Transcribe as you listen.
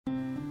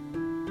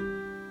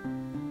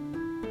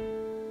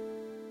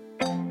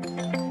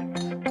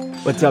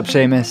What's up,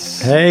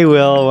 Seamus? Hey,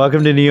 Will.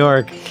 Welcome to New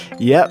York.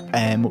 Yep,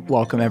 and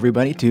welcome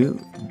everybody to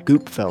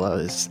Goop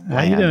Fellows.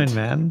 How you doing,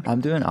 man?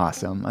 I'm doing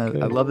awesome. I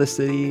love the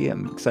city.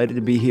 I'm excited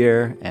to be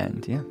here,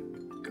 and yeah.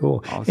 Cool.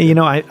 Hey, you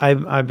know,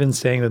 I've been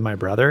staying with my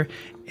brother,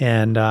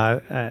 and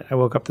I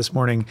woke up this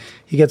morning.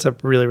 He gets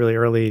up really, really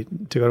early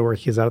to go to work.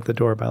 He's out the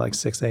door by like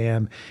 6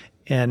 a.m.,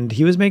 and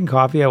he was making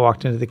coffee. I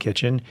walked into the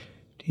kitchen.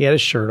 He had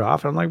his shirt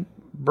off, and I'm like,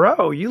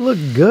 bro, you look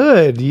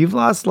good. You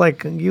lost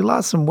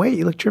some weight.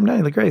 You look trimmed down.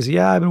 You look great. So,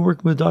 yeah, I've been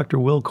working with Dr.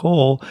 Will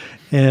Cole,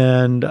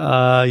 and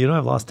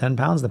I've lost 10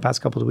 pounds in the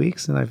past couple of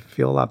weeks, and I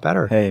feel a lot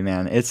better. Hey,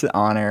 man, it's an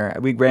honor.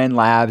 We ran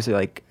labs.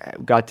 We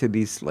got to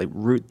these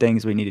root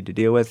things we needed to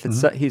deal with.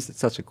 He's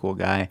such a cool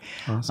guy.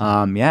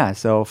 Awesome.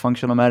 So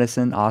functional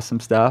medicine, awesome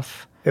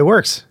stuff. It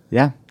works.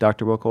 Yeah,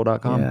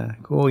 drwillcole.com. Yeah,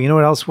 cool. You know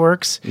what else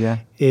works? Yeah.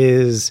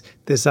 Is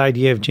this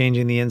idea of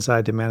changing the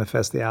inside to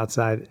manifest the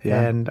outside.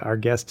 Yeah. And our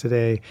guest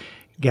today,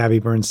 Gabby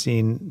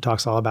Bernstein,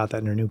 talks all about that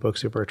in her new book,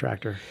 Super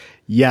Attractor.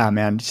 Yeah,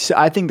 man. So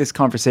I think this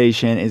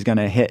conversation is going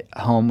to hit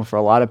home for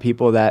a lot of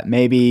people that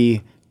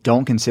maybe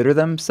don't consider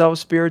themselves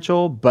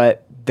spiritual,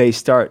 but they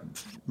start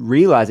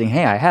realizing,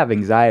 hey, I have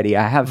anxiety,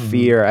 I have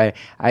fear,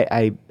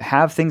 I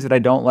have things that I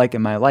don't like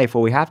in my life.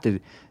 Well, we have to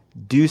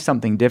do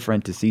something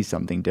different to see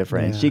something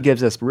different. Yeah. And she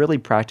gives us really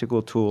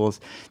practical tools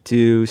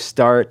to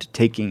start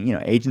taking,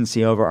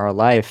 agency over our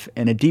life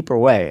in a deeper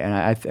way. And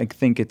I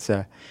think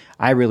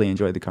I really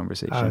enjoyed the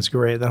conversation. Oh, that's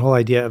great. That whole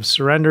idea of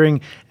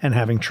surrendering and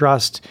having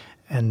trust,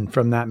 and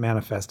from that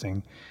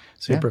manifesting.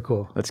 Super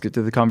cool. Let's get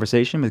to the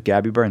conversation with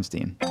Gabby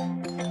Bernstein.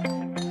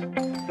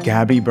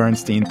 Gabby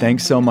Bernstein,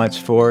 thanks so much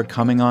for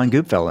coming on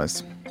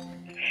Goopfellas.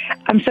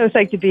 I'm so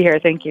psyched to be here.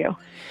 Thank you.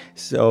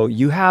 So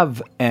you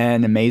have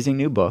an amazing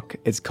new book.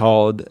 It's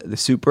called The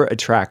Super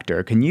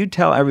Attractor. Can you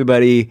tell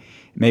everybody,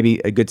 maybe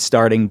a good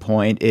starting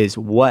point is,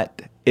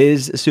 what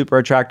is a super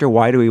attractor?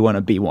 Why do we want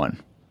to be one?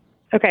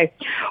 Okay.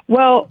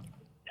 Well,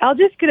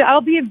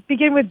 I'll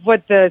begin with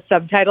what the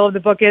subtitle of the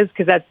book is,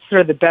 because that's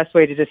sort of the best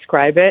way to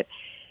describe it.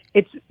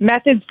 It's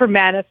Methods for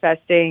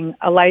Manifesting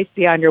a Life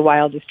Beyond Your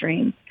Wildest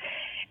Dreams.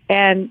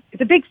 And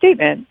it's a big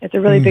statement. It's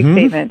a really big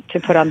statement to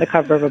put on the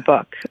cover of a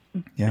book.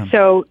 Yeah.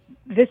 So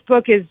this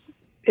book is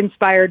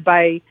inspired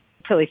by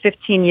probably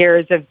 15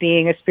 years of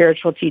being a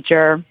spiritual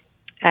teacher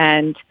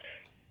and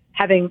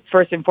having,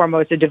 first and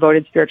foremost, a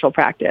devoted spiritual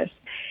practice.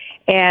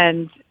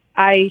 And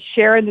I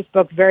share in this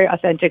book very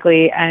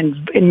authentically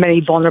and in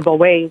many vulnerable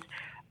ways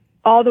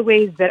all the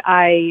ways that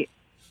I,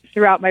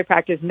 throughout my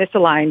practice,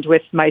 misaligned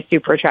with my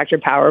super attractor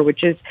power,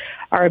 which is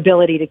our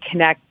ability to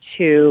connect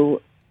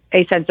to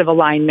a sense of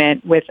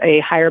alignment with a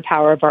higher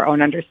power of our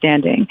own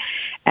understanding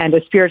and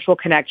a spiritual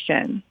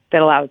connection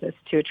that allows us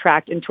to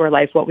attract into our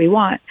life what we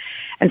want.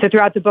 And so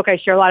throughout the book, I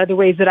share a lot of the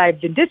ways that I've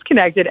been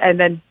disconnected, and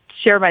then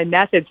share my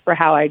methods for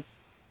how I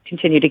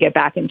continue to get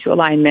back into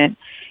alignment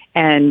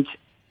and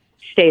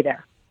stay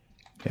there.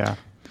 Yeah.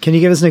 Can you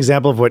give us an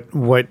example of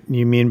what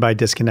you mean by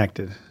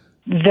disconnected?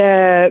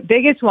 The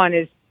biggest one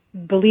is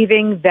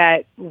believing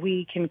that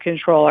we can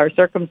control our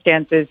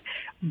circumstances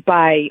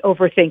by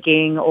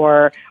overthinking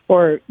or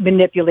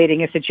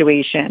manipulating a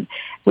situation.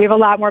 We have a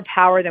lot more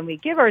power than we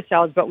give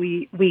ourselves, but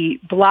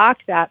we block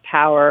that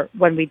power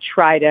when we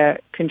try to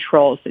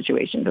control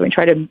situations, when we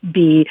try to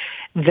be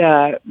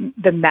the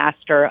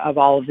master of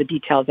all of the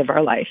details of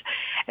our life.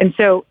 And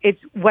so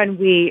it's when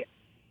we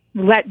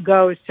let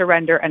go,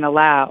 surrender, and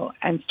allow,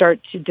 and start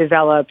to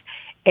develop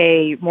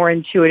a more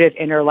intuitive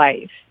inner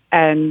life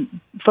and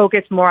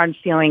focus more on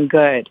feeling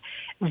good,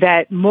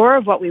 that more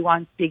of what we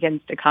want begins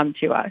to come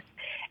to us.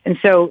 And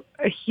so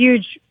a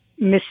huge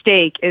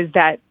mistake is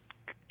that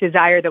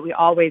desire that we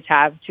always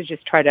have to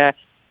just try to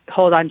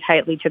hold on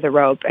tightly to the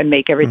rope and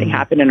make everything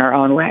happen in our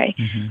own way.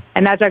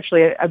 And that's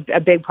actually a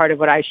big part of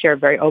what I share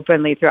very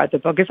openly throughout the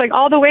book. It's like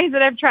all the ways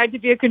that I've tried to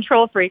be a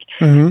control freak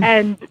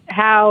and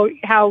how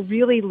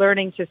really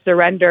learning to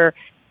surrender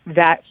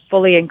that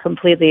fully and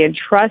completely and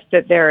trust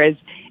that there is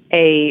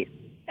a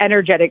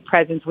energetic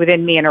presence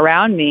within me and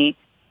around me,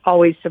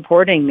 always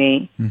supporting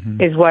me,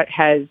 is what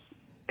has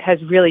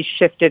really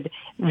shifted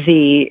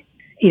the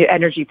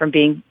energy from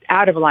being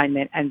out of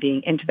alignment and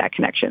being into that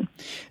connection.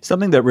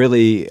 Something that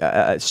really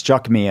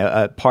struck me,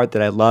 a part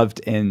that I loved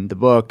in the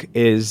book,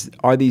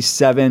 are these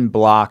 7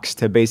 blocks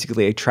to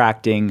basically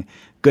attracting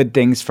good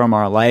things from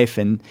our life,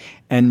 and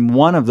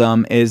one of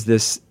them is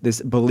this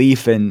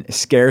belief in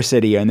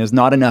scarcity, and there's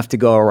not enough to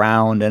go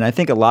around. And I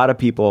think a lot of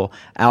people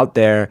out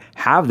there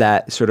have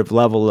that sort of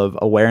level of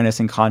awareness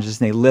and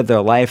consciousness, and they live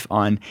their life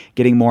on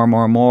getting more and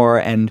more and more,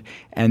 and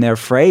they're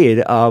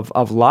afraid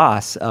of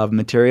loss of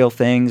material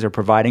things or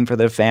providing for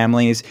their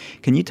families.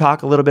 Can you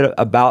talk a little bit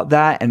about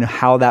that and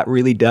how that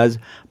really does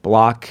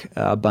block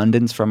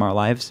abundance from our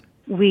lives?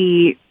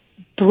 We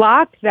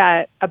block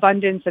that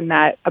abundance and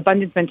that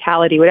abundance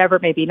mentality, whatever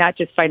it may be, not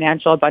just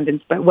financial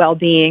abundance, but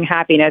well-being,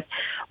 happiness,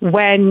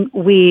 when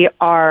we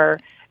are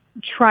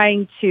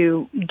when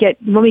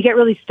we get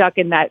really stuck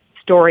in that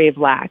story of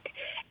lack.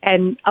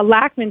 And a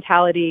lack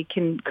mentality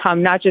can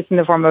come not just in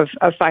the form of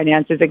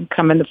finances, it can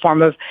come in the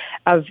form of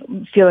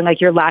feeling like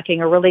you're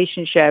lacking a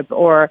relationship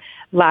or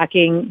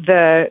lacking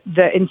the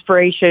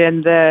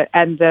inspiration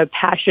and the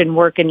passion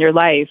work in your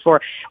life,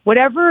 or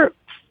whatever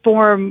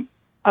form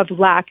of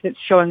lack that's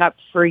showing up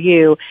for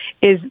you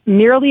is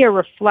merely a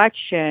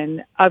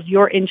reflection of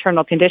your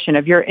internal condition,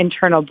 of your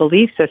internal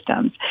belief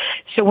systems.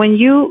 So when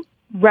you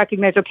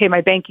recognize, okay,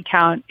 my bank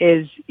account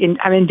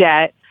I'm in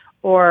debt,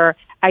 or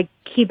I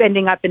keep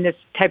ending up in this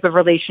type of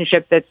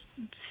relationship that's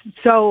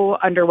so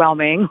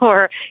underwhelming,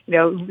 or,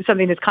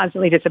 something that's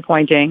constantly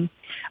disappointing,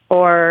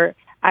 or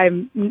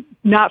I'm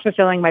not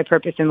fulfilling my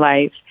purpose in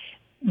life.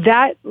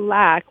 That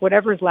lack,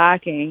 whatever's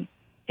lacking,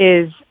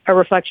 is a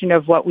reflection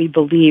of what we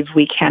believe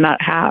we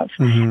cannot have,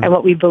 and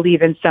what we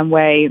believe in some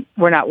way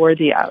we're not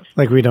worthy of.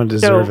 Like we don't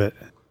deserve it.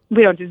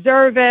 We don't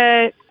deserve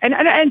it.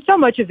 And so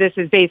much of this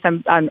is based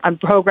on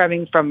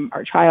programming from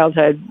our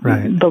childhood,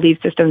 right. Belief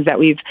systems that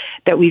we've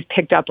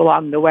picked up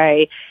along the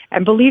way,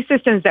 and belief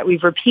systems that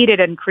we've repeated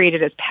and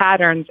created as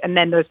patterns. And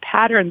then those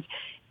patterns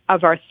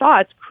of our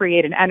thoughts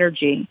create an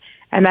energy.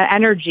 And that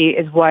energy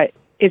is what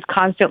is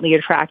constantly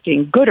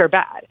attracting, good or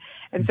bad.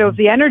 And so if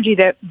the energy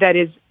that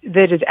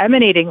is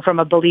emanating from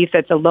a belief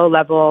that's a low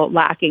level,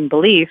 lacking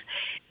belief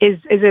is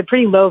a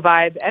pretty low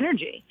vibe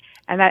energy.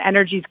 And that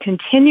energy is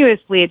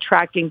continuously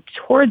attracting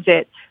towards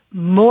it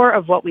more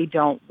of what we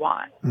don't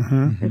want.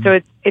 Mm-hmm. And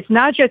so it's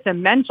not just a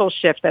mental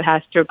shift that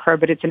has to occur,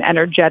 but it's an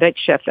energetic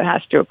shift that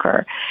has to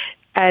occur.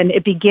 And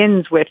it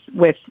begins with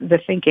the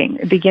thinking.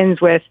 It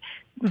begins with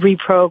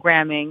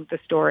reprogramming the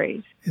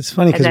stories. It's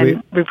funny because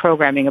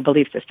reprogramming a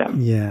belief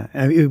system. Yeah,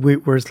 I mean,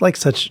 we're like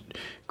such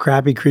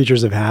crappy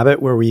creatures of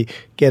habit where we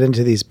get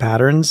into these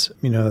patterns,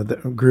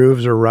 the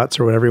grooves or ruts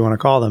or whatever you want to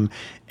call them,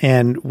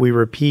 and we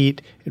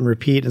repeat and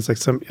repeat. It's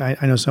like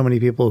I know so many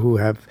people who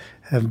have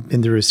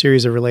been through a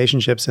series of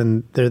relationships,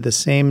 and they're the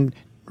same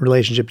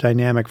relationship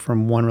dynamic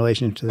from one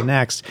relationship to the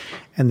next,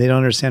 and they don't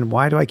understand,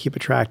 why do I keep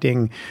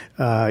attracting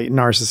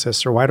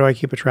narcissists, or why do I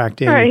keep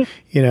attracting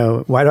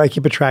why do I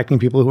keep attracting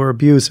people who are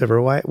abusive, or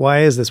why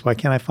is this, why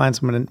can't I find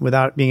someone,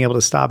 without being able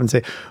to stop and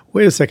say,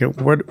 wait a second,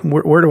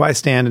 where do I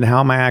stand, and how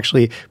am I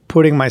actually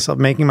making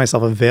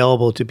myself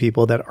available to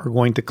people that are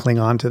going to cling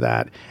on to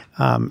that,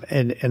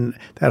 and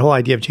that whole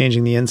idea of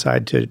changing the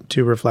inside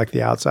to reflect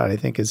the outside, I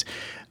think is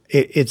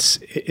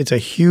it's a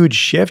huge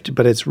shift,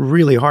 but it's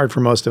really hard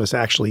for most of us to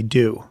actually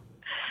do.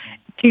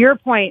 To your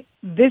point,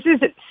 this is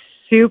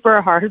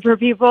super hard for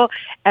people.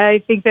 And I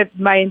think that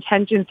my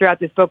intention throughout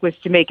this book was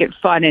to make it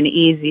fun and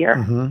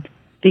easier,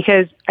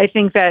 because I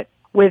think that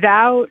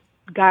without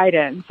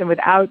guidance and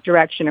without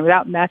direction and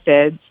without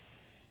methods,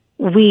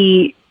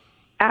 we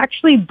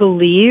actually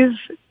believe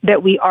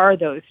that we are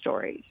those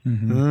stories.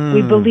 Mm-hmm.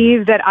 We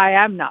believe that I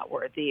am not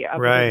worthy of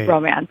the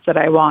romance that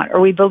I want, or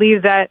we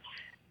believe that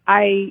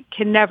I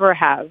can never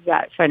have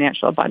that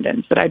financial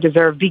abundance that I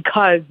deserve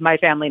because my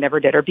family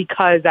never did, or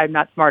because I'm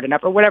not smart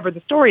enough, or whatever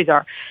the stories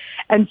are.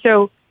 And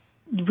so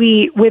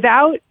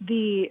without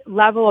the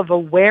level of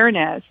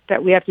awareness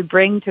that we have to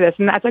bring to this,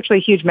 and that's actually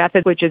a huge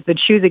method, which is the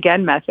choose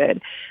again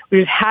method,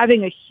 which is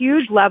having a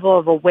huge level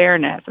of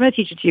awareness. I'm going to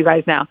teach it to you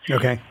guys now.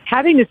 Okay.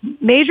 Having this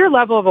major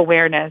level of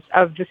awareness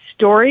of the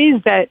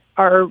stories that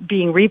are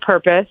being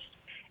repurposed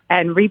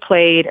and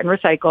replayed and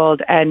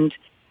recycled, and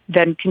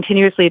then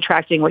continuously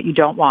attracting what you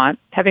don't want,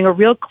 having a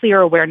real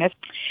clear awareness,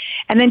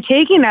 and then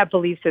taking that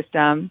belief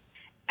system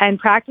and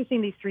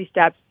practicing these 3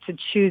 steps to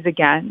choose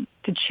again,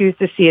 to choose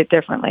to see it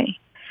differently.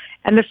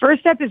 And the first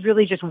step is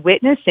really just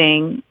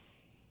witnessing,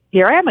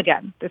 here I am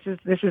again. This is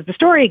the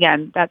story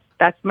again.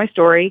 That's my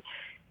story.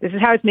 This is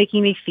how it's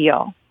making me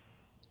feel.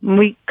 When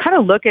we kind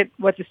of look at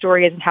what the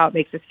story is and how it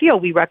makes us feel,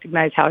 we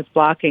recognize how it's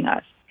blocking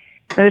us.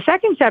 And the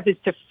second step is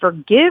to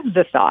forgive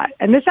the thought.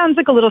 And this sounds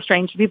like a little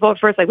strange to people at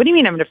first. Like, what do you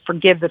mean I'm going to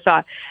forgive the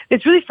thought?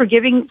 It's really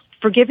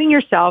forgiving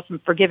yourself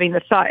and forgiving the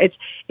thought. It's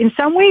in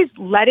some ways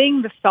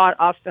letting the thought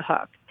off the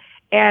hook.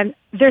 And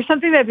there's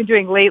something that I've been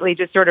doing lately,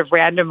 just sort of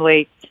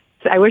randomly.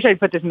 I wish I'd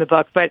put this in the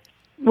book, but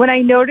when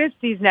I notice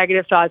these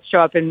negative thoughts show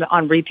up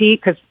on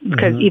repeat,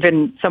 because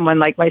even someone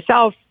like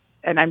myself,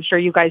 and I'm sure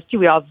you guys too,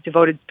 we all have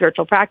devoted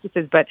spiritual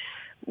practices, but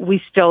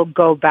we still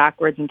go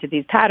backwards into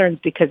these patterns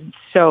because it's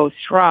so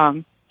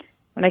strong.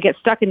 When I get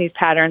stuck in these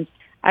patterns,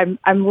 I'm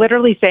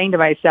literally saying to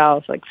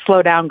myself, like,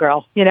 slow down,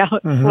 girl,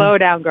 slow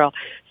down, girl.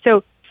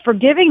 So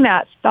forgiving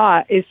that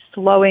thought is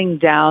slowing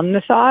down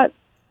the thought.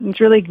 It's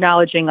really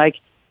acknowledging, like,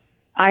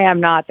 I am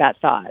not that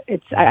thought.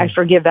 I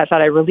forgive that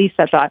thought. I release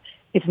that thought.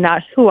 It's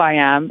not who I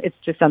am. It's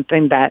just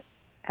something that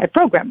I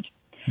programmed.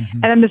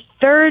 Mm-hmm. And then the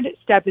third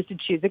step is to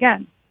choose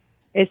again,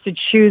 is to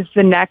choose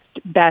the next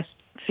best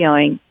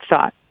feeling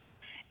thought.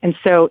 And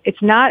so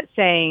it's not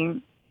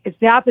saying, it's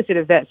the opposite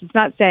of this. It's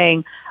not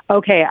saying,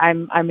 okay,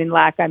 I'm in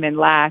lack,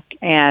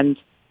 and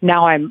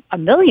now I'm a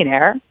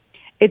millionaire.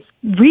 It's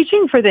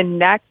reaching for the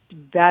next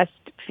best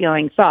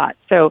feeling thought.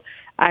 So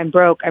I'm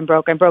broke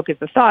is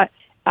the thought.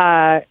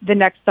 The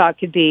next thought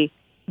could be,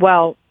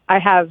 well, I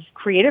have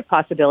creative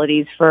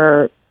possibilities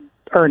for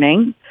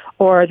earning,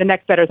 or the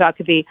next better thought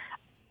could be,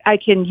 I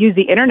can use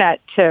the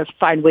internet to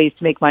find ways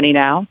to make money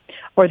now,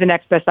 or the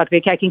next best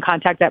opportunity. I can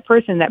contact that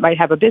person that might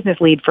have a business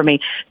lead for me.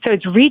 So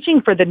it's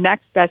reaching for the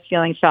next best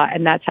feeling shot,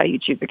 and that's how you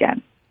choose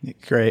again.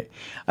 Great.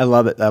 I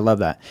love it. I love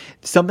that.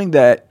 Something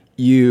that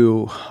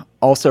you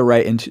also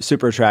write in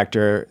Super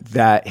Attractor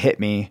that hit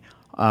me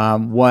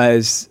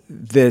was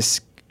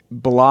this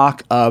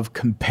block of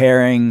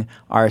comparing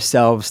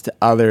ourselves to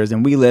others.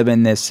 And we live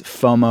in this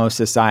FOMO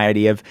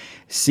society of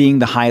seeing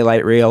the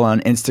highlight reel on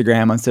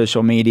Instagram, on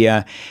social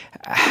media.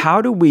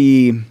 How do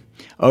we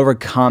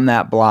overcome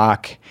that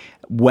block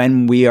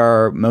when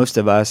most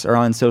of us are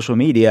on social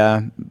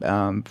media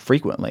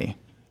frequently?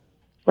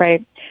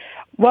 Right.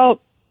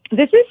 Well,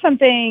 this is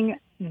something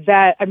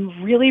that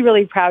I'm really,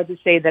 really proud to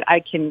say that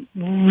I can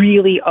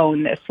really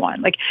own this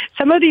one. Like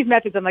some of these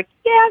methods, I'm like,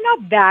 yeah, I'm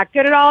not that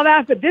good at all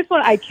that, but this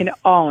one I can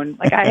own.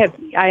 Like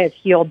I have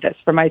healed this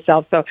for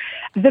myself. So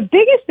the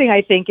biggest thing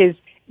I think is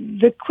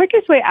the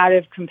quickest way out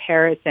of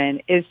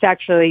comparison is to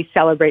actually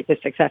celebrate the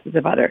successes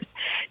of others,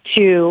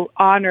 to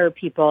honor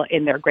people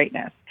in their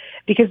greatness.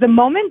 Because the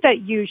moment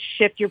that you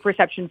shift your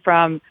perception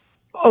from,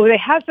 oh, they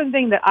have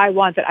something that I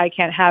want that I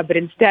can't have, but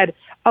instead,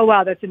 oh,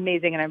 wow, that's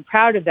amazing, and I'm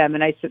proud of them,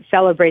 and I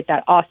celebrate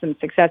that awesome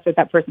success that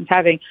that person's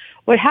having.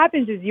 What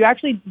happens is you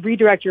actually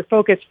redirect your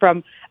focus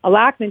from a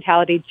lack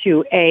mentality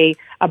to a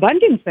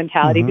abundance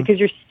mentality, because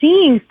you're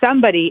seeing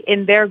somebody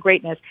in their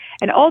greatness.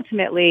 And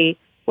ultimately,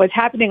 what's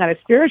happening on a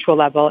spiritual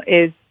level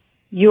is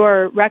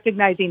you're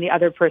recognizing the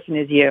other person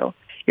is you.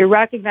 You're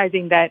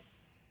recognizing that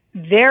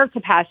their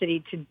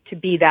capacity to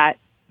be that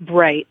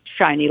bright,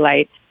 shiny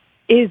light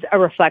is a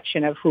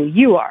reflection of who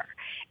you are.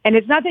 And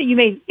it's not that you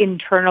may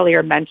internally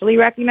or mentally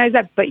recognize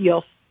that, but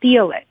you'll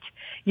feel it.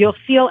 You'll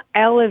feel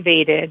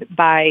elevated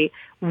by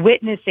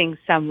witnessing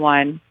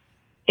someone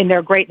in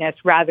their greatness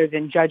rather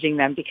than judging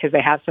them because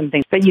they have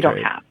something that you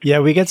don't have. Yeah,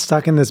 we get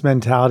stuck in this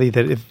mentality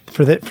that if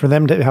for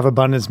them to have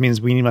abundance means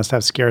we must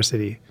have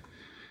scarcity,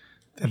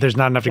 that there's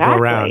not enough to go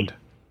around.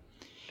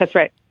 That's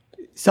right.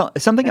 So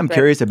something I'm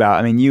curious about,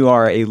 I mean, you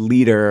are a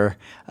leader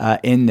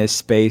in this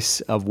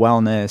space of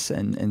wellness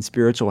and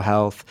spiritual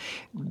health.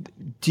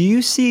 Do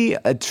you see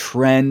a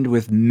trend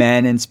with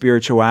men in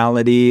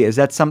spirituality? Is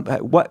that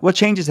what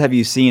changes have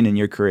you seen in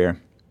your career?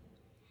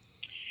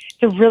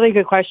 It's a really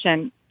good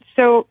question.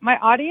 So my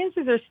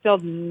audiences are still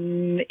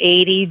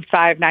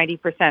 85,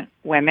 90%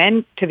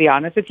 women, to be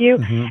honest with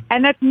you.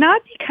 And that's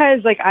not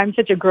because like I'm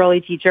such a girly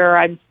teacher.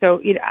 I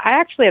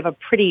actually have a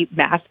pretty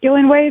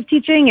masculine way of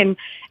teaching and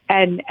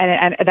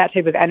that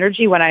type of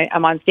energy when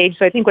I'm on stage.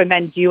 So I think when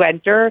men do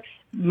enter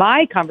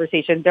my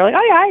conversation, they're like,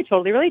 oh yeah, I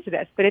totally relate to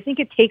this. But I think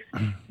it takes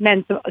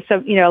men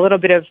some a little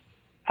bit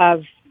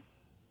of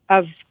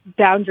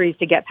boundaries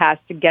to get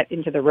past to get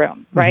into the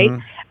room, right?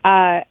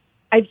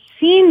 I've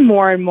seen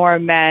more and more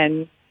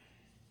men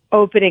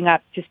opening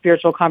up to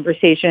spiritual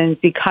conversations,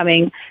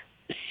 becoming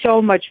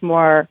so much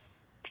more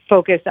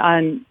focused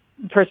on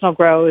personal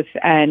growth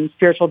and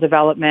spiritual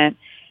development.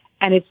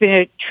 And it's been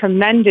a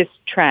tremendous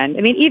trend.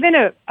 I mean, even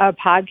a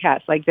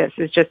podcast like this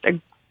is just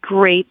a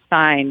great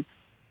sign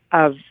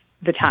of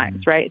the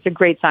times, right? It's a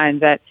great sign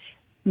that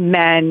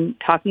men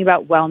talking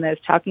about wellness,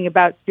 talking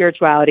about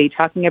spirituality,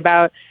 talking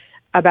about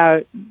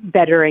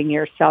bettering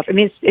yourself. I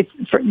mean,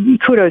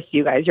 kudos to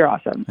you guys. You're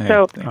awesome.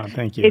 So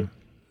thank you.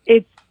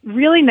 It's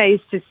really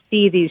nice to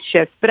see these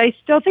shifts, but I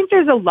still think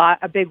there's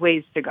a big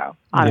ways to go,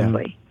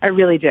 honestly. Yeah. I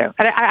really do.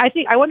 And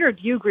I wonder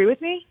if you agree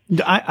with me?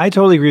 I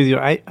totally agree with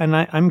you.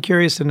 I'm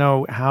curious to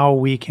know how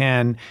we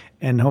can,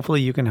 and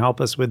hopefully you can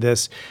help us with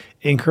this,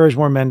 encourage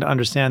more men to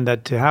understand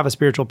that to have a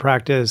spiritual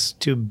practice,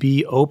 to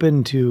be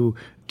open to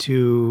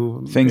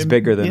things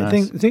bigger than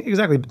us.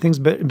 Exactly. Things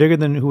bigger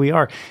than who we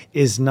are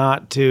is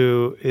not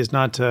to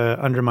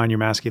undermine your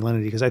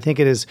masculinity. Because I think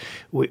it is,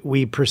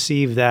 we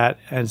perceive that,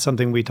 and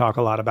something we talk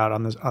a lot about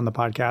on the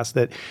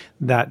podcast,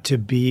 that to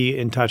be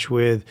in touch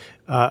with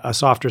a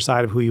softer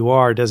side of who you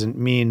are doesn't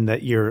mean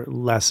that you're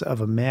less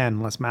of a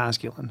man, less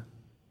masculine.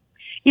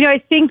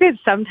 I think that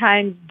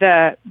sometimes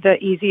the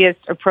easiest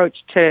approach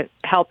to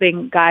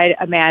helping guide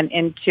a man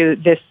into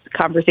this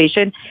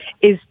conversation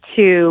is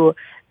to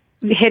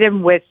hit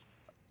him with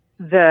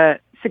the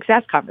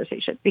success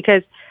conversation,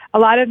 because a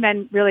lot of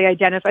men really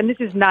identify, and this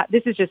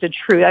is just a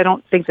truth. I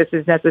don't think this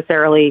is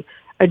necessarily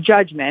a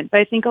judgment,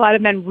 but I think a lot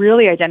of men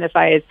really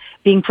identify as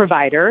being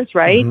providers,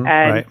 right?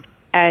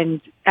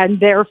 And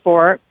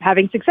therefore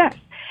having success.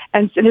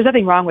 And there's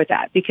nothing wrong with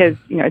that, because,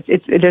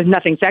 there's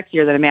nothing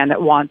sexier than a man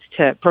that wants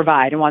to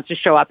provide and wants to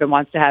show up and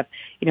wants to have,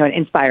 an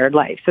inspired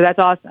life. So that's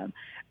awesome.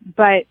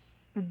 But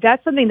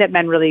that's something that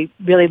men really,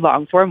 really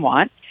long for and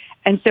want.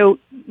 And so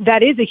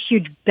that is a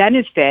huge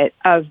benefit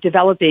of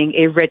developing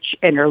a rich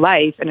inner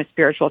life and a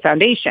spiritual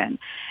foundation.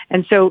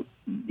 And so,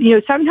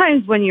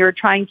 sometimes when you're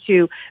trying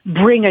to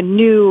bring a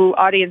new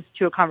audience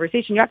to a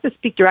conversation, you have to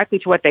speak directly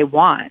to what they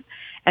want.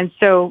 And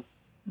so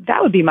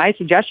that would be my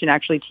suggestion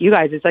actually to you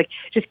guys, is like,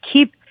 just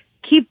keep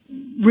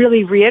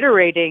really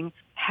reiterating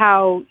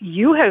how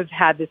you have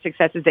had the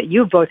successes that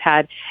you've both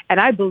had. And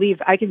I believe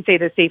I can say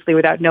this safely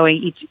without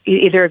knowing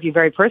either of you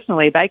very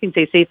personally, but I can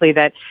say safely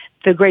that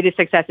the greatest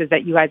successes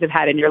that you guys have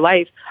had in your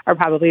life are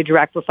probably a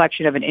direct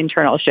reflection of an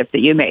internal shift that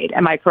you made.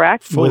 Am I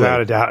correct? Fully.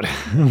 Without a doubt.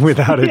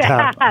 Without a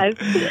doubt.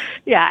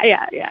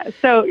 Yeah.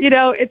 So,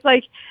 it's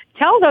like,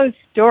 tell those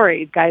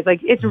stories, guys.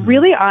 Like, it's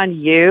really on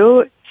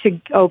you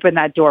to open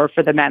that door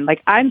for the men.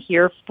 Like, I'm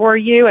here for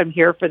you. I'm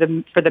here for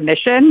the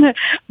mission,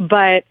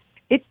 but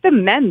it's the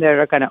men that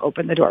are going to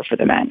open the door for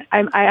the men.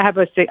 I have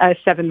a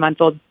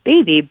 7-month-old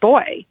baby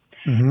boy,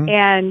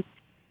 and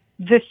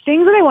the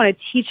things that I want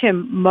to teach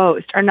him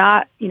most are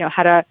not,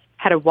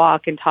 how to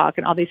walk and talk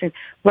and all these things.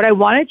 What I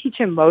want to teach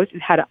him most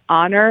is how to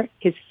honor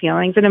his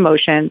feelings and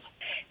emotions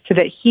so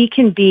that he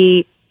can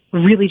be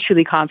really,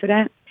 truly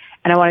confident.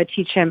 And I want to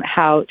teach him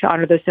how to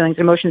honor those feelings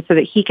and emotions so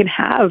that he can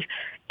have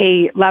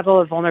a level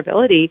of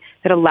vulnerability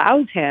that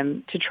allows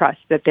him to trust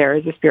that there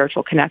is a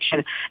spiritual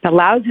connection, and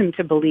allows him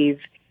to believe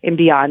in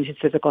beyond his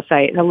physical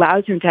sight, and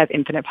allows him to have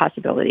infinite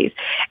possibilities.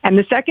 And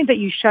the second that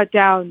you shut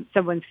down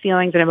someone's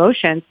feelings and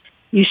emotions,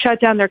 you shut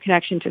down their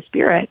connection to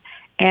spirit.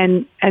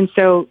 And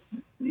so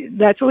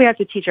that's what we have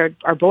to teach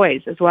our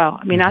boys as well.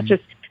 I mean, not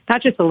just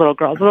the little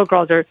girls. Little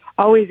girls are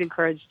always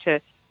encouraged to,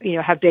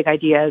 have big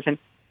ideas. And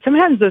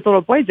sometimes those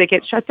little boys, they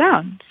get shut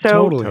down.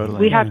 So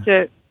we have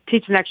to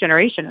teach the next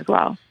generation as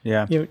well.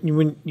 Yeah.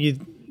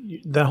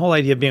 The whole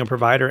idea of being a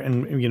provider,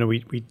 and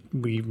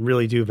we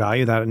really do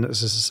value that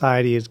as a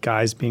society, as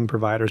guys being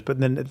providers. But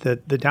then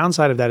the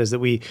downside of that is that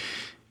we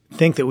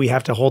think that we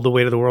have to hold the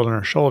weight of the world on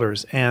our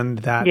shoulders, and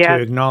that to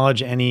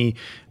acknowledge any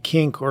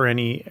kink or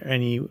any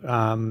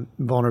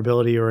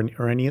vulnerability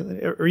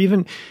or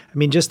even,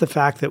 just the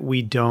fact that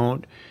we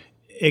don't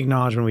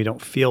acknowledge when we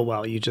don't feel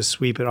well. You just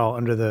sweep it all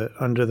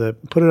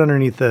put it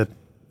underneath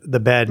the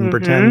bed and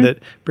pretend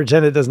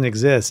it doesn't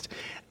exist.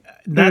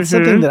 That's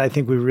something that I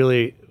think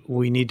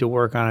we need to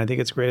work on. I think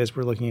it's great as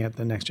we're looking at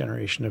the next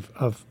generation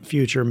of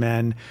future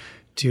men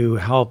to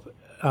help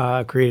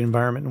create an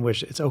environment in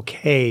which it's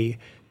okay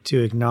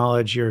to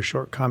acknowledge your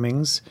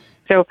shortcomings.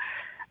 So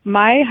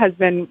my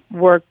husband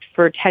worked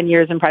for 10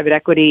 years in private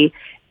equity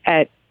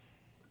at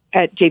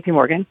JP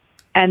Morgan,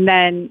 and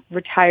then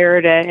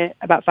retired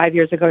about 6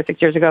 years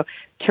ago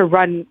to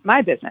run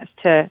my business,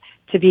 to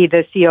be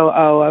the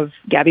COO of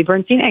Gabby,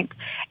 Bernstein, Inc.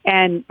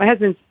 And my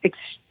husband's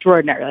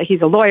extraordinary. Like,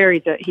 he's a lawyer.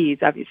 He's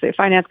obviously a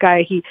finance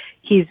guy.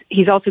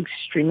 He's also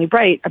extremely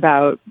bright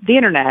about the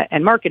internet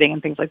and marketing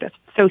and things like this.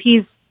 So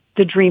he's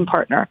the dream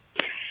partner.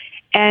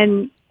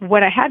 And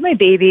when I had my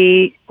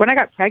baby, when I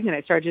got pregnant,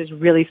 I started to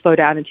just really slow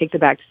down and take the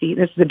back seat.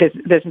 This is a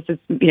business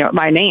that's,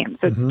 my name.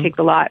 So it takes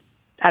a lot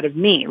out of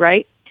me,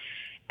 right?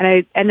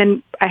 And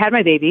then I had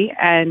my baby,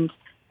 and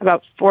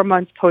about 4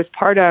 months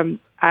postpartum,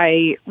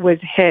 I was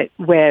hit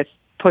with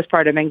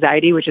postpartum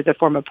anxiety, which is a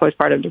form of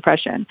postpartum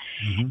depression.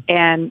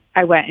 And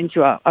I went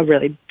into a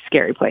really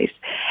scary place.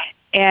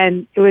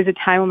 And it was a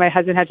time when my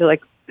husband had to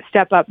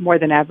step up more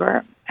than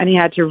ever. And he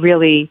had to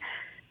really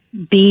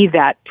be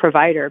that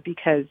provider,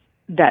 because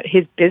that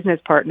his business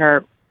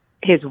partner,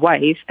 his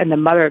wife, and the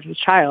mother of his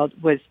child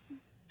was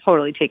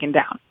totally taken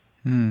down.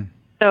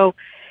 So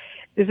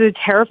this is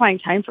a terrifying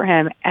time for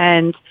him.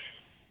 And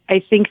I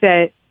think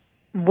that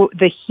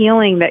the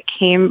healing that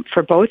came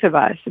for both of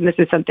us, and this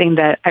is something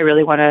that I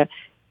really want to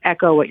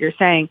echo what you're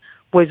saying,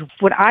 was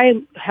when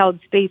I held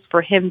space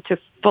for him to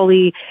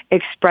fully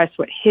express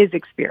what his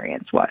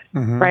experience was,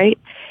 right?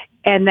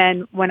 And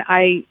then when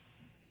I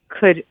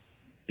could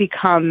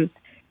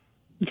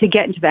to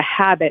get into the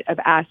habit of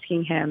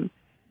asking him,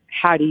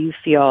 how do you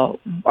feel,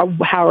 or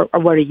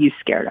what are you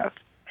scared of?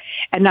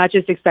 And not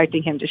just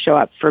expecting him to show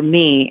up for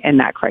me in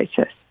that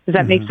crisis. Does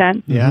that make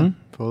sense? Yeah,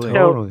 fully.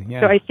 Totally.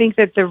 Yeah. So I think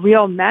that the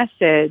real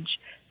message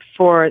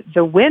for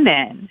the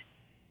women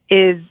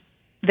is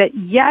that,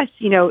 yes,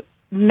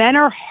 men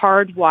are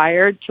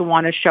hardwired to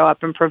want to show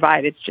up and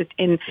provide. It's just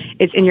in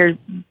your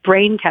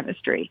brain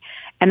chemistry.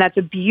 And that's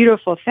a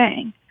beautiful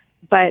thing.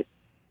 But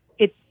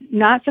it's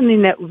not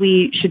something that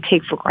we should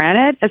take for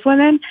granted as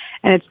women.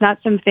 And it's not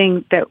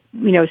something that,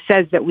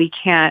 says that we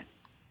can't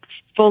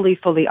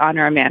fully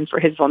honor a man for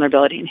his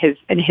vulnerability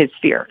and his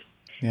fears.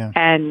 Yeah.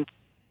 And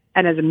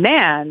as a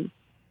man,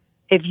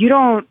 if you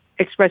don't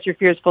express your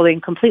fears fully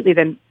and completely,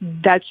 then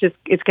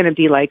it's going to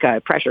be like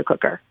a pressure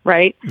cooker,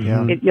 right?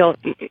 Yeah.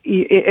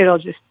 It'll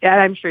just,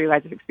 and I'm sure you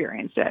guys have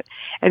experienced it.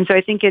 And so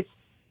I think it's,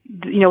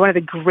 one of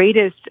the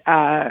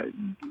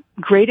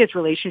greatest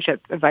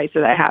relationship advice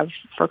that I have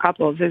for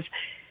couples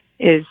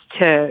is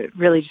to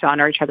really just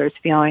honor each other's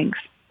feelings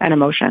and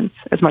emotions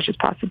as much as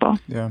possible.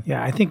 Yeah.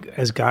 I think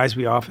as guys,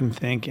 we often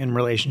think in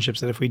relationships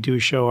that if we do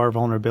show our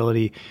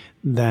vulnerability,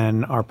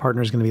 then our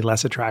partner is going to be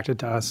less attracted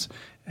to us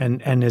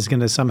and is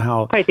going to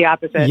somehow quite the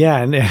opposite. Yeah,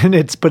 and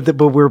it's but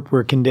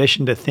we're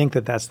conditioned to think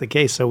that that's the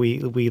case. So we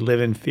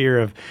live in fear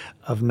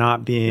of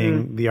not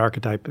being the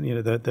archetype,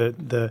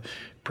 the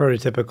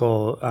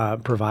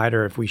prototypical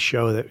provider. If we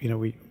show that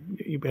we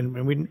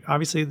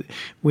obviously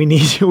we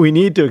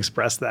need to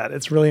express that.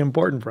 It's really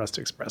important for us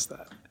to express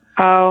that.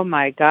 Oh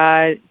my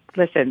God,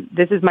 listen,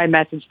 this is my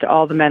message to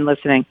all the men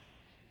listening.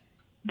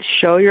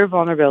 Show your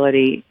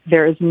vulnerability.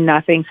 There is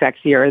nothing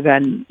sexier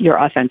than your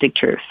authentic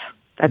truth.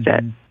 That's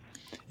it.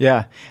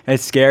 Yeah.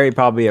 It's scary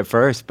probably at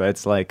first, but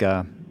it's like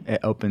it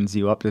opens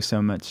you up to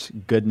so much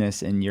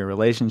goodness in your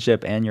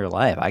relationship and your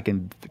life. I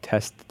can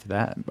attest to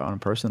that on a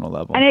personal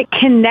level. And it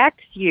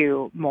connects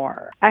you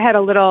more. I had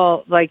a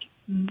little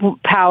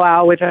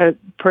powwow with a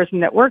person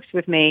that works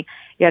with me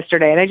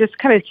yesterday, and I just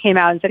kind of came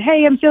out and said,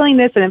 hey, I'm feeling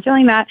this and I'm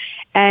feeling that.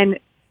 And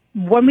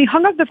when we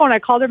hung up the phone, I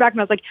called her back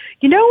and I was like,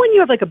 you know, when you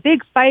have like a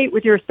big fight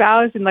with your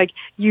spouse and like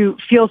you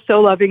feel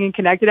so loving and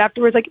connected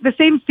afterwards, like the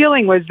same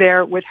feeling was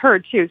there with her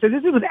too. So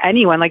this is with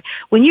anyone. Like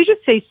when you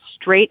just say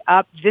straight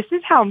up, this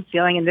is how I'm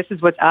feeling and this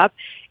is what's up,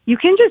 you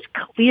can just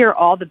clear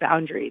all the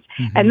boundaries.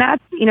 And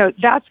that's,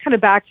 that's kind of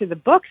back to the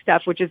book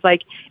stuff, which is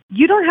like,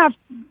 you don't have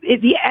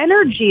the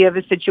energy of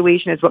a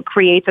situation is what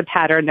creates a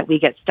pattern that we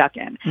get stuck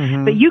in.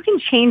 But you can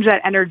change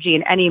that energy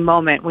in any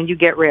moment when you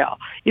get real.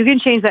 You can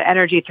change that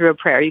energy through a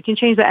prayer. You can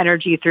change that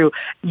energy through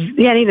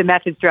any of the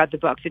methods throughout the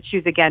book, the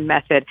Choose Again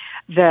method,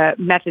 the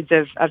methods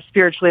of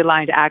spiritually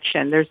aligned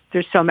action.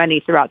 There's so many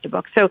throughout the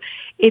book. So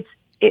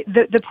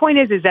the point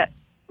is that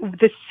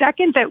the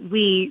second that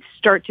we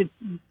start to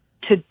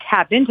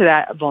tap into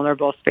that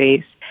vulnerable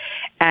space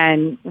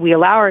and we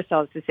allow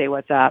ourselves to say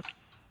what's up,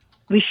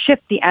 we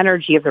shift the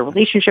energy of the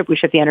relationship, we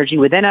shift the energy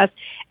within us,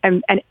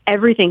 and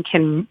everything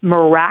can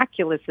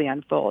miraculously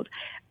unfold.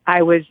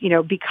 I was,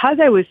 because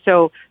I was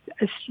so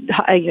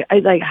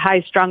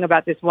high strung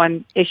about this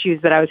one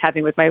issues that I was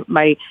having with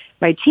my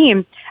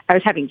team, I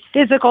was having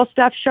physical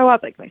stuff show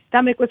up, like my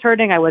stomach was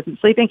hurting, I wasn't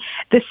sleeping.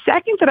 The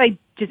second that I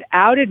just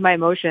outed my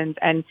emotions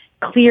and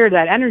cleared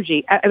that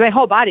energy, my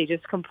whole body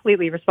just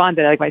completely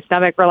responded. Like my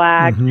stomach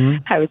relaxed,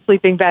 I was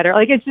sleeping better.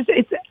 Like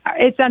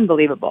it's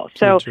unbelievable.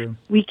 So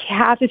we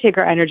have to take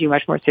our energy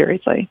much more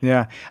seriously.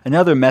 Yeah.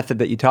 Another method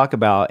that you talk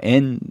about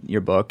in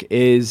your book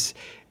is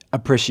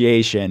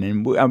appreciation.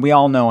 And we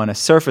all know on a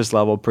surface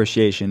level,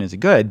 appreciation is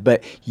good,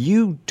 but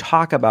you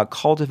talk about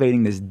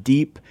cultivating this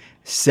deep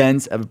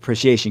sense of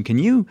appreciation. Can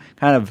you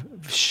kind of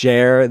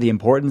share the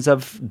importance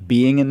of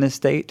being in this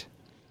state?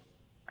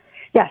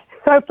 Yes.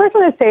 So I first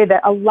want to say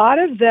that a lot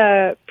of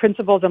the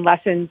principles and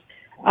lessons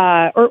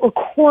or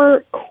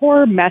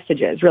core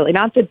messages, really,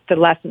 not the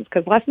lessons,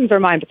 because lessons are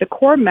mine, but the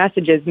core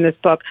messages in this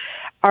book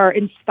are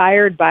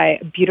inspired by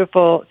a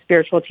beautiful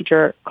spiritual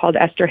teacher called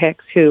Esther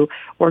Hicks, who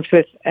works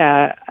with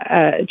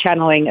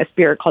channeling a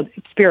spirits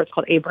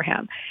called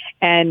Abraham.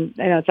 And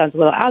I know it sounds a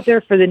little out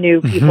there for the new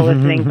people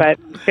listening, but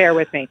bear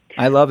with me.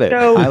 I love it.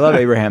 So, I love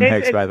Abraham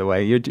Hicks, by the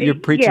way. You're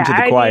preaching to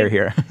the choir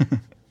here.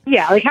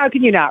 Yeah, like how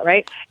can you not,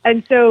 right?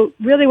 And so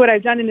really what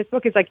I've done in this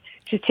book is like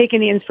just taking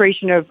the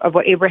inspiration of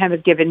what Abraham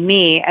has given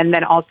me and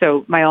then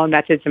also my own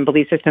methods and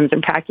belief systems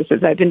and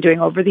practices I've been doing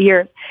over the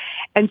years.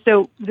 And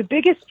so the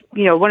biggest,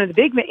 one of the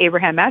big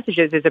Abraham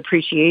messages is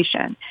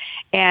appreciation.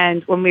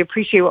 And when we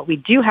appreciate what we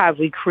do have,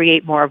 we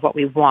create more of what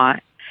we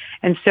want.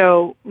 And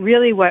so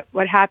really what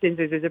happens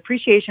is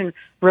appreciation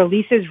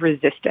releases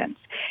resistance.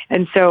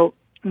 And so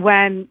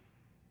when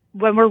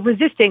we're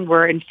resisting,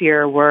 we're in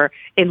fear, we're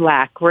in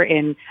lack, we're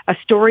in a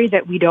story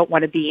that we don't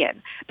want to be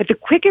in. But the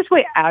quickest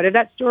way out of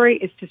that story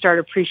is to start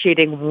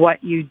appreciating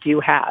what you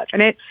do have.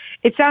 And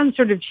it sounds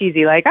sort of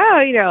cheesy, like,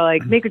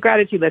 make a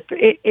gratitude list. But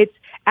it's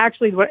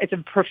actually it's a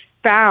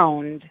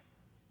profound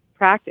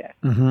practice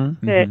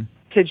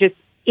to just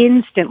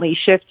instantly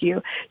shift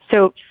you.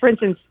 So, for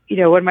instance,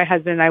 when my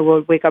husband and I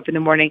will wake up in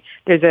the morning,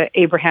 there's an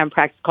Abraham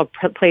practice called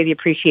play the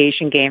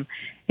appreciation game.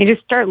 And you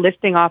just start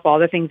listing off all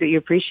the things that you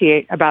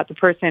appreciate about the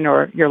person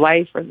or your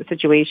life or the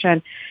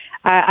situation.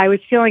 I was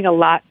feeling a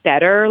lot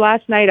better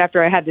last night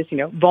after I had this,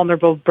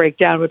 vulnerable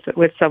breakdown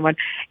with someone.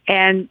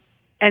 And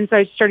so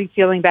I started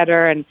feeling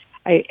better, and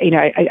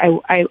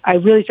I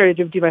really started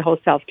to do my whole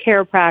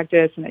self-care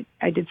practice, and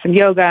I did some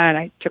yoga, and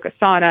I took a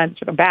sauna and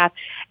took a bath,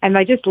 and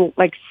I just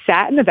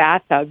sat in the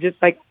bathtub, just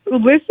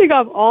listing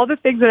off all the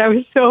things that I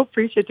was so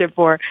appreciative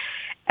for.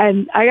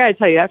 And I got to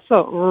tell you, that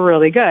felt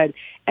really good.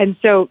 And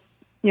so,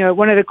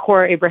 one of the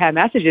core Abraham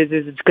messages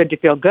is it's good to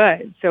feel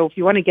good. So if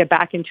you want to get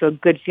back into a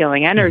good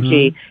feeling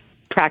energy,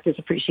 practice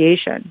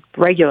appreciation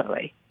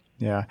regularly.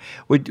 Yeah.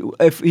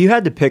 If you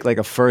had to pick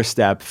a first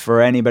step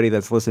for anybody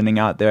that's listening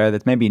out there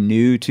that's maybe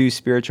new to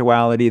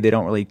spirituality, they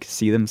don't really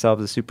see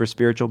themselves as super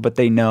spiritual, but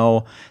they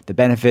know the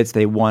benefits,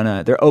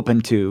 they're open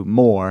to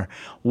more.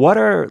 What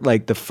are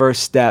the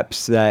first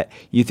steps that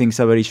you think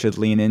somebody should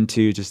lean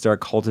into to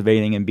start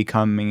cultivating and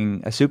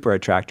becoming a super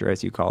attractor,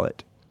 as you call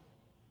it?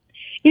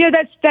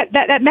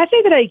 That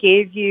method that I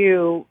gave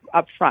you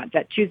up front,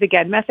 that Choose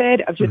Again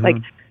method of just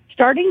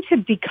starting to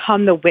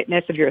become the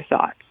witness of your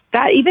thoughts,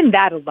 that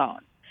alone.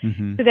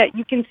 So that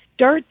you can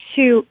start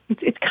to,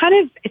 it's kind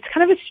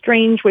of a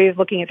strange way of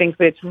looking at things,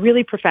 but it's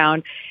really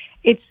profound.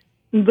 It's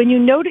when you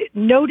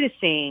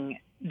noticing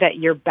that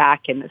you're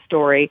back in the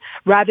story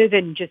rather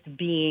than just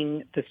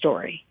being the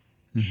story.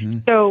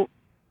 So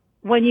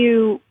when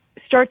you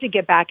start to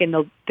get back in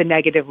the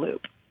negative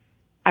loop,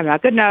 I'm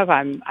not good enough.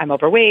 I'm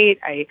overweight.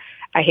 I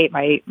hate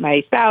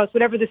my spouse,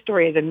 whatever the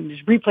story is, and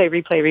just replay.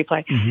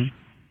 Mm-hmm.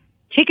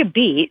 Take a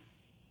beat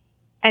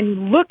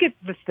and look at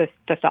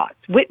the thoughts,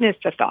 witness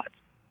the thoughts.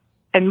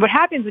 And what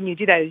happens when you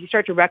do that is you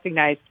start to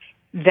recognize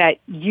that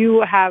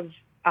you have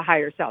a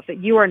higher self, that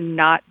you are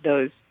not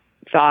those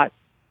thoughts.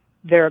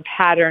 They're a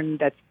pattern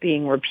that's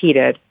being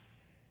repeated.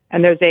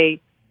 And there's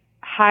a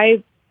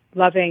high,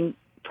 loving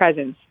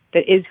presence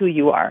that is who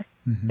you are,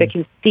 Mm-hmm. that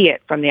can see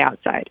it from the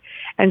outside.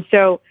 And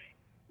so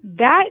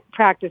that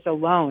practice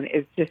alone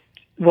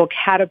will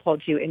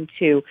catapult you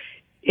into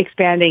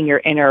expanding your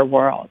inner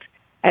world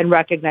and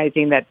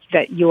recognizing that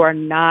you are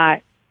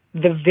not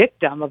the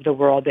victim of the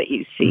world that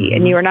you see. Mm-hmm.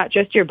 And you are not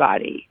just your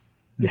body.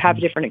 You have a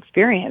different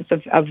experience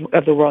of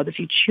the world if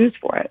you choose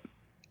for it.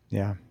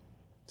 Yeah,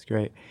 it's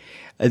great.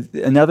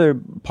 Another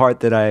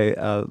part that I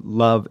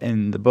love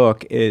in the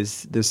book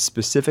is this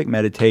specific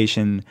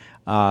meditation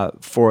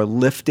for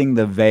lifting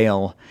the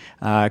veil.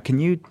 Can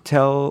you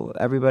tell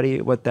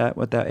everybody what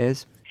that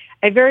is?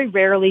 I very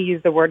rarely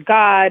use the word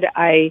God.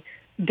 I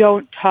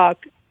don't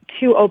talk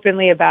too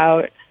openly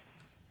about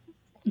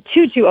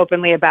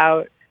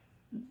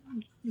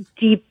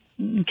deep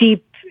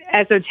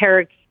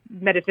esoteric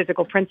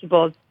metaphysical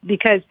principles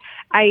because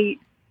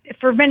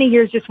for many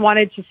years, just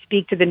wanted to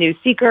speak to the new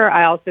seeker.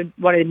 I also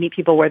wanted to meet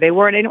people where they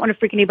were, and I didn't want to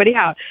freak anybody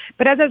out.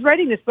 But as I was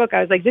writing this book,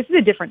 I was like, this is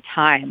a different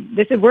time.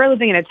 We're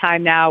living in a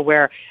time now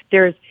where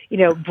there's,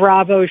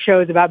 Bravo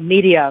shows about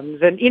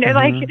mediums and,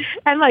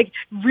 like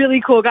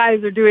really cool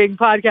guys are doing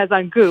podcasts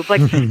on Goop.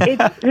 Like,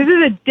 this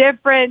is a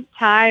different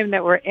time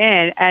that we're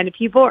in, and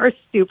people are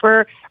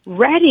super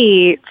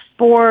ready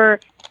for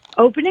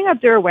opening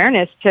up their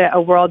awareness to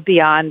a world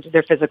beyond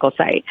their physical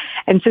sight.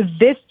 And so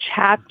this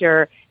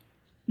chapter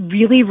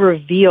really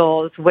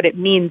reveals what it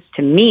means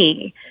to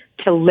me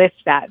to lift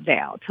that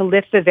veil, to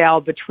lift the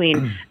veil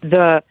between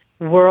the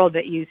world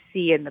that you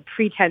see and the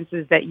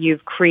pretenses that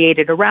you've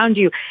created around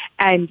you,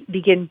 and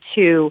begin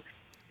to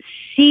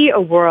see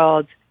a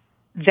world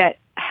that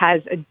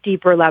has a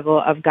deeper level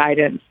of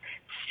guidance.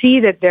 See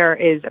that there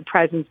is a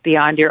presence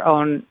beyond your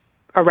own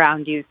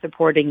around you,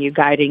 supporting you,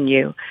 guiding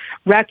you.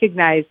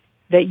 Recognize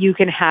that you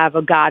can have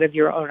a God of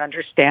your own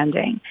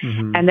understanding,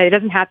 and that it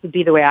doesn't have to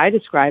be the way I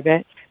describe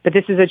it, but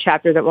this is a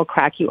chapter that will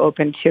crack you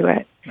open to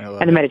it.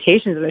 And the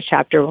meditations of this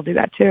chapter will do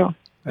that too.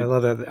 I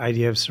love that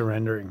idea of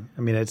surrendering.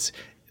 I mean,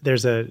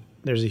 there's a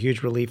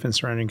huge relief in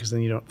surrendering because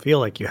then you don't feel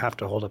like you have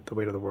to hold up the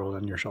weight of the world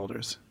on your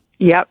shoulders.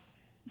 Yep.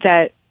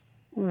 That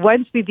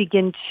once we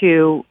begin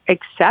to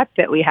accept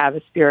that we have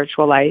a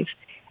spiritual life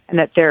and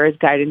that there is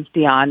guidance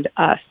beyond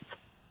us,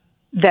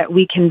 that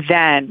we can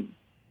then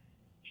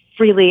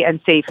freely and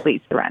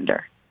safely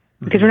surrender.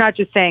 Because we're not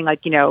just saying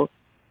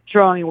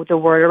throwing the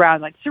word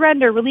around like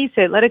surrender, release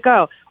it, let it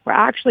go. We're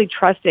actually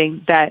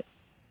trusting that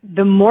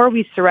the more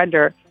we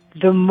surrender,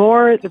 the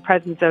more the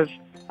presence of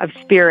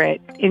spirit,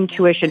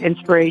 intuition,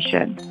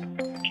 inspiration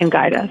can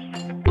guide us.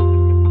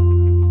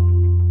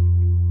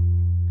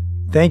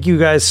 Thank you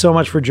guys so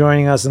much for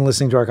joining us and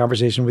listening to our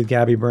conversation with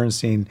Gabby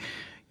Bernstein.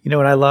 You know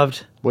what I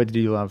loved? What did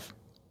you love?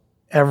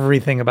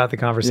 Everything about the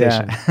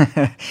conversation.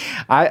 Yeah.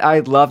 I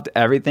loved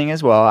everything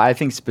as well. I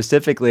think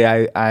specifically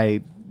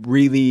I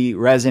really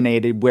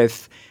resonated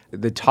with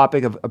the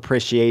topic of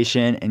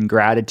appreciation and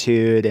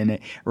gratitude, and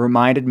it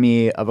reminded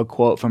me of a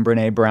quote from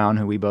Brene Brown,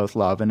 who we both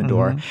love and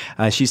adore.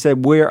 She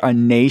said, "We're a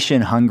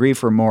nation hungry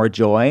for more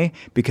joy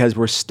because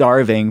we're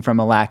starving from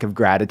a lack of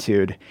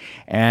gratitude."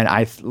 And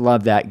I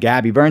love that.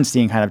 Gabby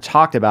Bernstein kind of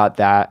talked about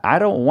that. I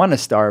don't want to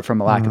starve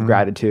from a lack of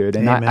gratitude.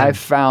 And I've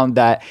found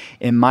that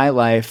in my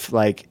life,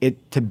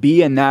 to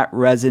be in that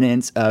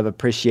resonance of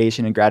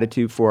appreciation and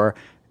gratitude for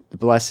the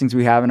blessings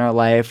we have in our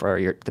life,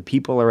 or the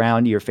people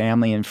around you, your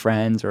family and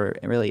friends, or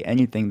really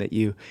anything that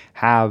you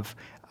have,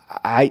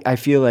 I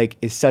feel like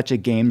is such a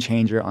game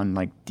changer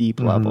on deep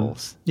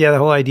levels. Yeah, the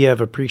whole idea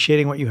of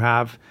appreciating what you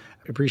have,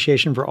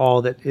 appreciation for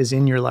all that is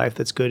in your life,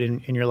 that's good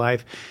in your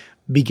life,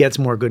 begets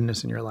more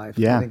goodness in your life.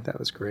 Yeah. I think that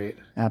was great.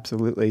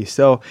 Absolutely.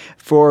 So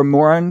for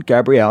more on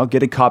Gabrielle,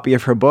 get a copy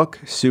of her book,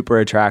 Super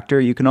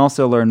Attractor. You can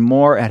also learn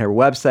more at her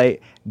website,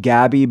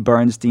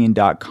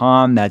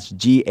 GabbyBernstein.com. That's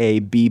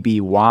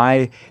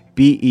GabbyBernstein.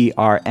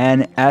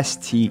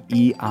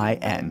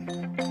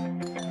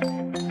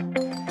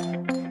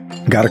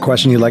 Got a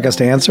question you'd like us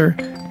to answer?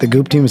 The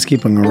Goop team is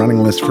keeping a running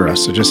list for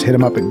us, so just hit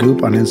them up at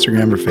Goop on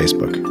Instagram or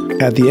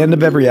Facebook. At the end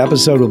of every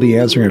episode, we'll be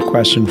answering a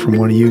question from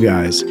one of you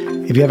guys.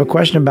 If you have a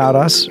question about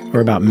us or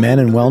about men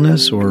and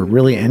wellness or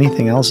really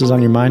anything else is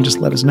on your mind, just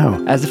let us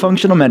know. As a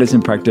functional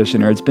medicine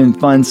practitioner, it's been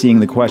fun seeing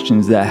the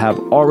questions that have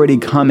already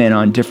come in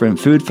on different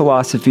food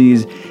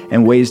philosophies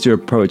and ways to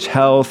approach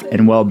health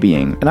and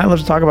well-being. And I love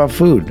to talk about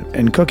food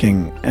and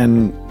cooking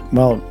and,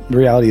 well, the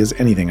reality is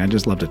anything. I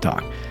just love to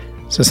talk.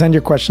 So send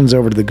your questions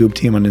over to the Goop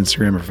team on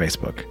Instagram or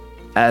Facebook.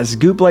 As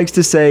Goop likes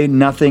to say,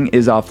 nothing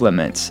is off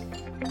limits.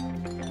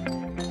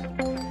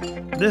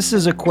 This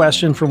is a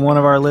question from one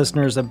of our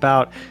listeners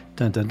about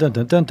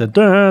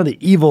the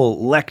evil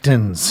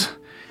lectins.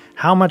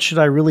 How much should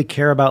I really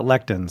care about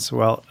lectins?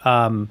 Well,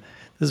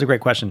 this is a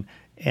great question.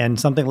 And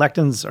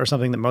lectins are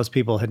something that most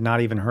people had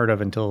not even heard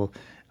of until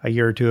a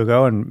year or two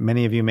ago, and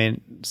many of you may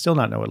still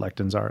not know what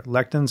lectins are.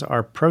 Lectins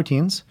are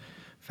proteins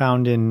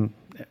found in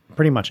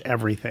pretty much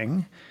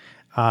everything,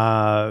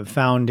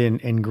 found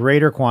in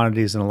greater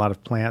quantities in a lot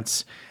of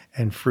plants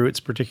and fruits,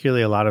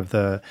 particularly a lot of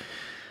the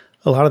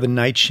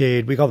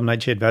nightshade. We call them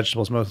nightshade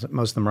vegetables. Most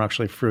of them are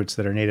actually fruits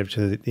that are native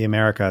to the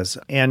Americas.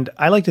 And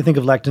I like to think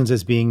of lectins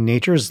as being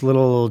nature's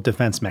little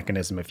defense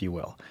mechanism, if you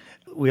will.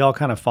 We all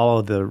kind of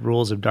follow the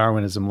rules of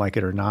Darwinism, like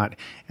it or not.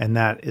 And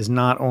that is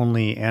not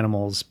only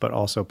animals, but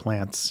also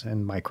plants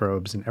and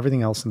microbes and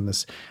everything else in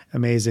this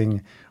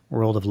amazing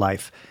world of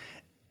life.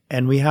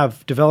 And we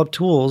have developed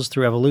tools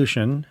through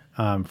evolution,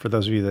 for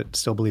those of you that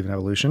still believe in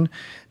evolution,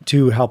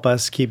 to help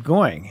us keep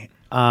going.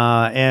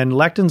 And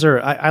lectins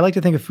are, I like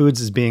to think of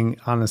foods as being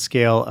on a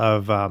scale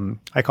of,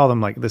 I call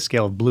them like the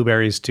scale of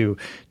blueberries to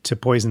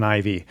poison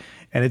ivy.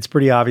 And it's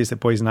pretty obvious that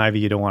poison ivy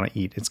you don't want to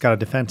eat. It's got a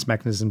defense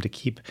mechanism to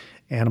keep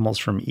animals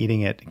from eating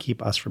it,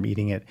 keep us from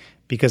eating it.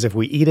 Because if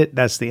we eat it,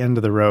 that's the end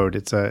of the road.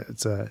 It's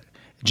a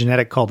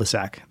genetic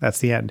cul-de-sac. That's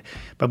the end.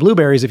 But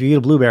blueberries, if you eat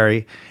a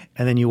blueberry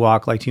and then you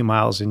walk like 2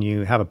 miles and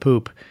you have a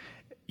poop,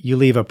 you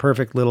leave a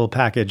perfect little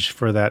package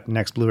for that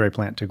next blueberry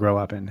plant to grow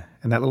up in.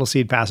 And that little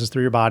seed passes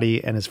through your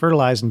body and is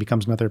fertilized and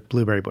becomes another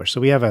blueberry bush.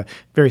 So we have a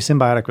very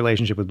symbiotic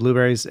relationship with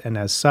blueberries, and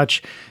as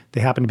such,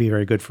 they happen to be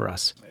very good for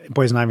us.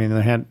 Poison ivy, on the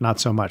other hand,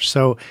 not so much.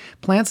 So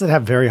plants that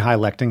have very high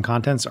lectin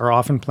contents are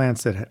often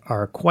plants that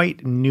are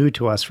quite new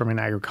to us from an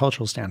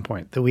agricultural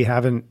standpoint, that we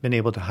haven't been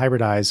able to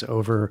hybridize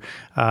over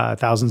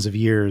thousands of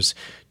years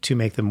to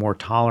make them more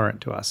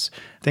tolerant to us.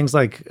 Things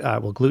like,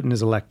 gluten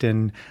is a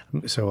lectin,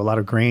 so a lot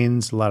of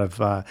grains, a lot of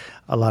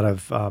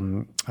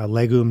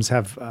legumes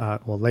have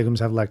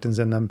lectins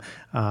in them,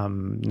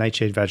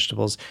 nightshade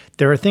vegetables.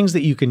 There are things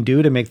that you can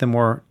do to make them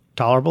more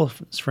tolerable.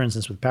 For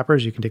instance, with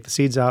peppers, you can take the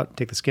seeds out,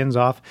 take the skins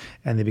off,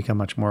 and they become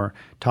much more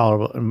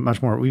tolerable.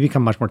 We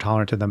become much more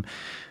tolerant to them.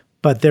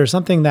 But there's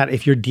something that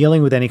if you're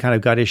dealing with any kind of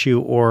gut issue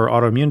or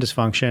autoimmune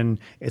dysfunction,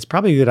 it's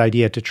probably a good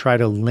idea to try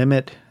to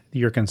limit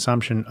your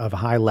consumption of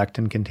high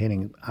lectin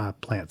containing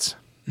plants.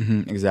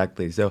 Mm-hmm,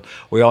 exactly. So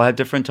we all have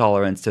different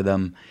tolerance to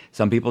them.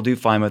 Some people do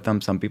fine with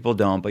them, some people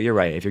don't. But you're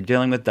right. If you're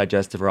dealing with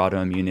digestive or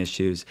autoimmune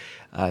issues,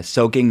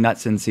 soaking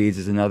nuts and seeds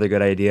is another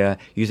good idea.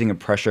 Using a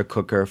pressure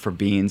cooker for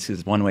beans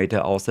is one way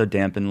to also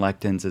dampen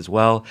lectins as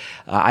well.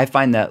 I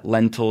find that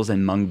lentils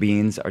and mung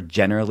beans are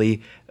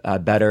generally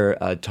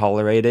better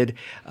tolerated.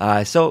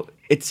 So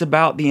it's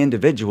about the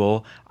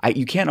individual.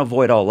 You can't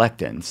avoid all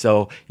lectins.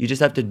 So you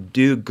just have to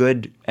do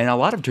good. And a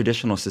lot of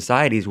traditional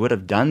societies would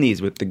have done these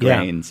with the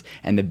grains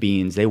and the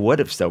beans. They would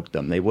have soaked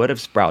them. They would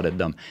have sprouted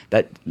them.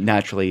 That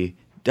naturally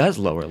does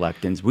lower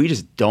lectins. We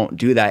just don't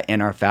do that in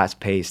our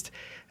fast-paced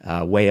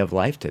way of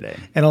life today.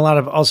 And a lot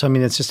of also, I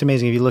mean, it's just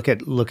amazing. If you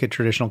look at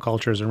traditional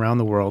cultures around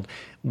the world,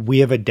 we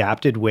have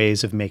adapted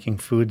ways of making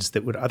foods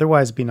that would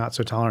otherwise be not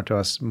so tolerant to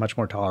us much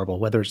more tolerable,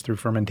 whether it's through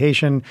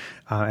fermentation,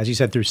 as you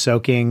said, through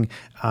soaking,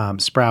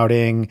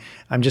 sprouting.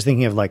 I'm just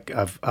thinking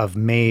of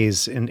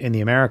maize in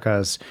the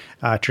Americas.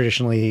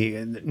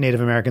 Traditionally,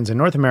 Native Americans in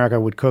North America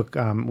would cook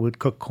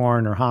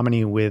corn or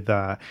hominy with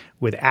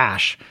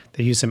ash.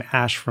 They use some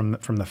ash from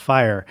the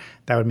fire.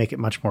 That would make it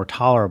much more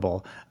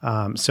tolerable.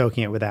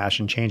 Soaking it with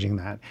ash and changing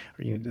that,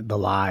 the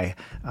lye,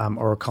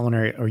 or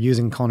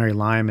using culinary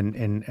lime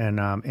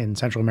in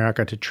Central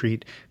America to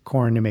treat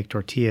corn to make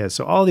tortillas.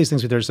 So all these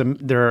things,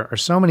 there are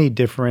so many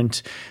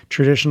different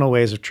traditional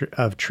ways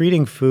of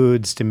treating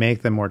foods to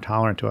make them more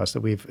tolerant to us that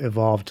we've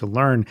evolved to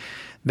learn,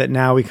 that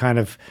now we kind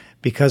of,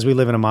 because we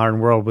live in a modern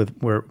world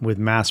with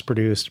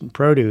mass-produced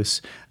produce,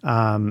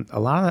 a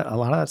lot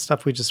of that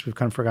stuff we've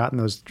kind of forgotten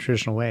those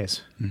traditional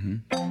ways. Mm-hmm.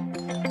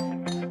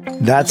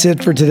 That's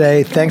it for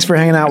today. Thanks for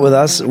hanging out with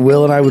us.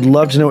 Will and I would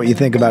love to know what you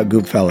think about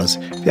Goop Fellas.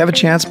 If you have a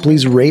chance,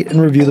 please rate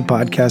and review the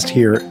podcast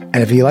here. And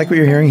if you like what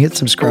you're hearing, hit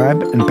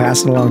subscribe and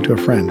pass it along to a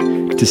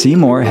friend. To see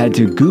more, head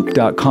to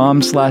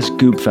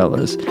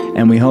goop.com/goopfellas.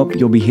 And we hope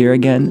you'll be here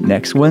again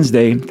next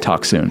Wednesday.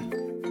 Talk soon.